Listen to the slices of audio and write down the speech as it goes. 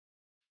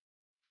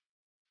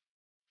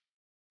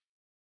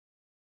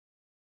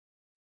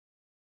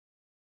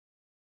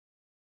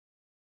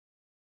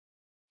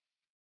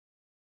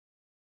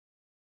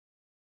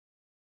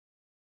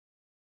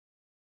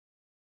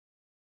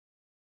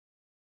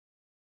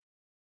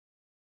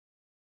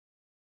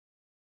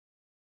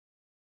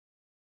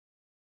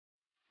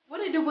What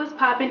it do, what's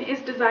poppin'?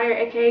 It's Desire,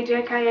 aka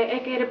JKA,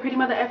 aka the Pretty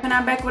Mother F, and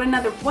I'm back with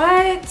another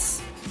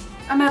what?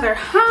 Another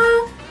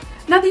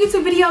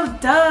YouTube video,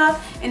 duh.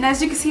 And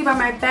as you can see by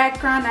my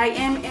background, I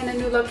am in a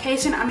new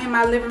location. I'm in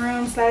my living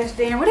room slash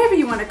den, whatever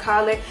you want to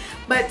call it.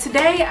 But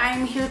today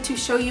I'm here to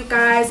show you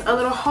guys a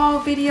little haul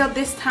video.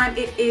 This time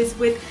it is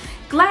with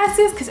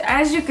glasses, because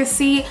as you can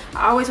see,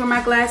 I always wear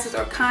my glasses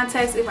or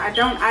contacts. If I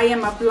don't, I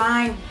am a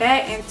blind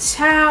bat. And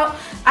child,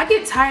 I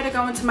get tired of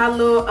going to my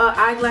little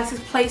eyeglasses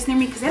place near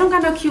me because they don't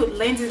got no cute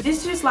lenses.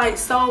 It's just like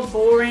so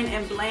boring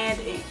and bland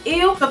and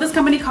ill. So this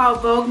company called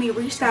VOOGUEME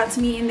reached out to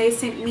me and they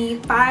sent me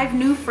 5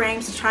 new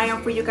frames to try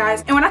on for you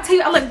guys. And when I tell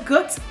you I look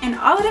good in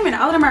all of them, and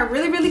all of them are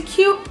really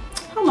cute.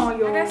 Hold on,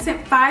 y'all. I got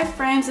sent 5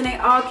 frames and they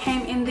all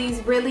came in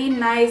these really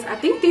nice, I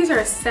think these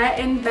are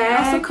satin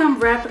bags. They also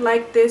come wrapped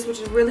like this, which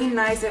is really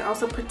nice. It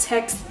also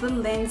protects the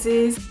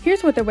lenses.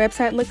 Here's what their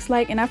website looks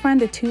like, and I find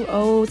the 2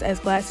 O's as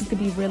glasses to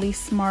be really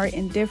smart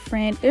and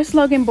different. Their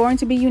slogan, born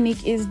to be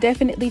unique, is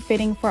definitely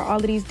fitting for all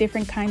of these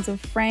different kinds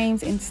of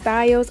frames and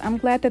styles. I'm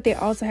glad that they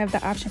also have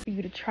the option for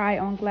you to try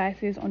on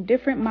glasses on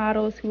different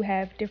models who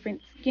have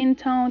different skin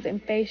tones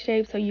and face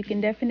shapes, so you can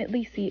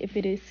definitely see if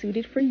it is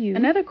suited for you.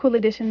 Another cool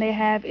addition they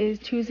have is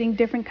choosing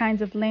different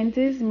kinds of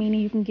lenses, meaning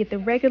you can get the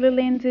regular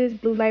lenses,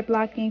 blue light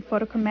blocking,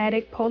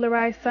 photochromatic,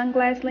 polarized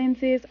sunglass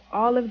lenses.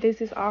 All of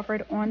this is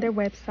offered on their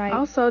website.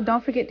 Also,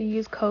 don't forget to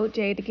use code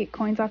J to get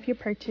coins off your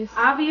purchase.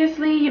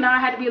 Obviously, you know, I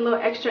had to be a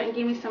little extra and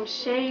give me some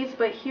shades,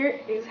 but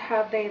here is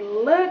how they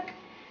look.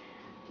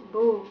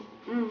 Boom.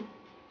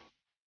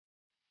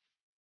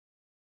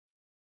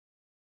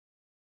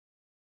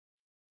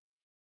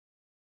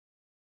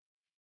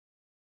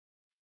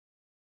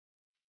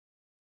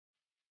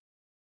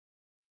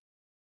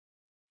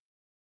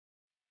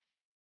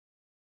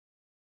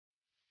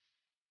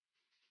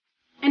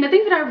 And the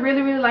thing that I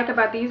really like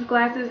about these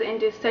glasses and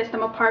just sets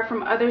them apart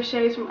from other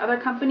shades from other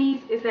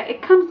companies is that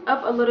it comes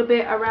up a little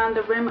bit around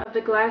the rim of the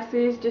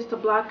glasses just to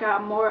block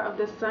out more of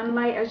the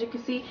sunlight. As you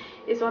can see,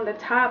 it's on the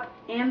top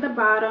and the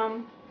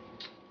bottom.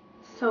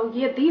 So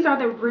yeah, these are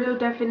the real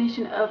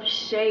definition of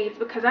shades,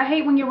 because I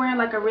hate when you're wearing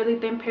like a really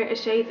thin pair of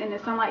shades and the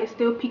sunlight is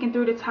still peeking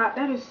through the top.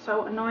 That is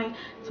so annoying.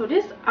 So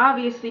this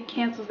obviously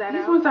cancels that out.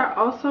 These ones are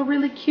also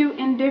really cute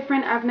and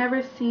different. I've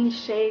never seen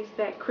shades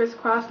that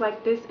crisscross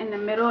like this in the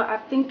middle. I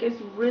think it's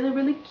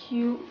really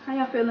cute. How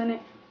y'all feeling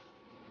it?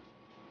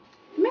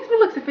 It makes me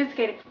look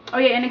sophisticated. Oh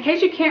yeah, and in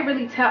case you can't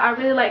really tell, I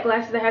really like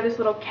glasses that have this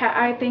little cat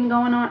eye thing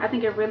going on. I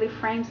think it really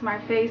frames my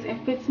face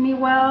and fits me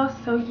well.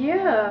 So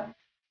yeah.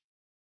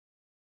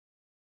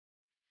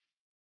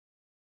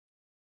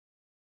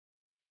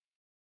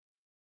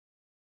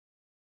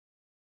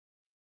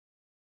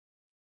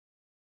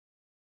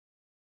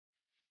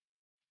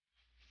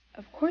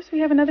 Of course, we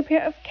have another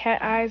pair of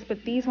cat eyes,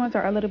 but these ones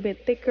are a little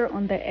bit thicker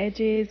on the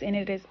edges and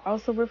it is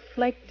also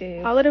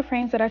reflective. All of the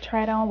frames that I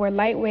tried on were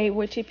lightweight,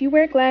 which if you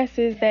wear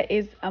glasses, that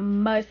is a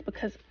must,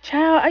 because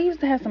child, I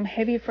used to have some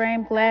heavy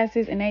frame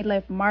glasses and they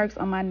left marks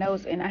on my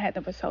nose and I had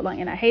them for so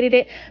long and I hated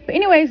it. But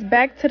anyways,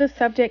 back to the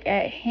subject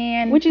at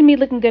hand, which is me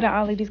looking good at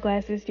all of these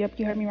glasses. Yep,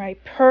 you heard me right.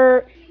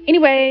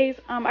 Anyways,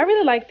 I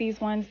really like these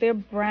ones. They're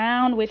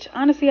brown, which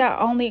honestly I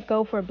only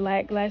go for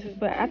black glasses,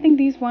 but I think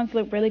these ones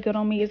look really good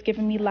on me. It's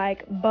giving me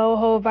like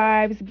boho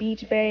vibes,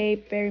 beach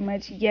babe, very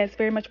much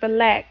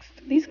relaxed.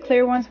 These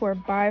clear ones were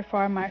by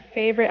far my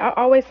favorite. I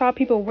always saw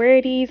people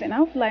wear these and I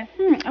was like,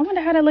 I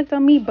wonder how that looked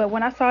on me. But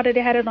when I saw that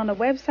they had it on the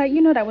website,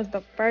 you know, that was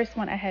the first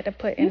one I had to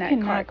put in that cart.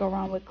 You cannot go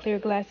wrong with clear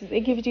glasses.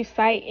 It gives you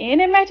sight and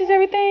it matches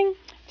everything.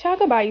 Child,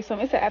 go buy you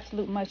some. It's an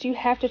absolute must. You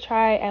have to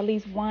try at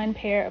least 1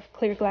 pair of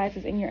clear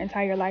glasses in your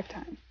entire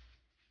lifetime.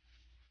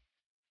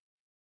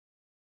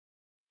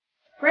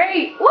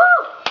 Great. Woo!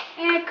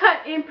 And cut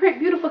and print.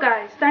 Beautiful,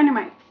 guys.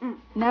 Dynamite.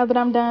 Now that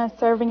I'm done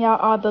serving y'all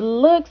all the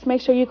looks,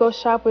 make sure you go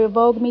shop with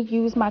VOOGUEME.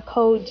 Use my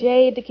code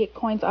J to get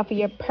coins off of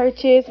your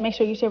purchase. Make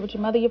sure you share with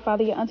your mother, your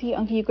father, your auntie, your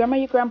uncle, your grandma,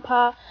 your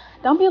grandpa.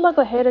 Don't be a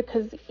local hater,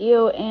 because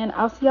ew. And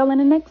I'll see y'all in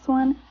the next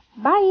one.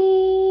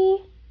 Bye.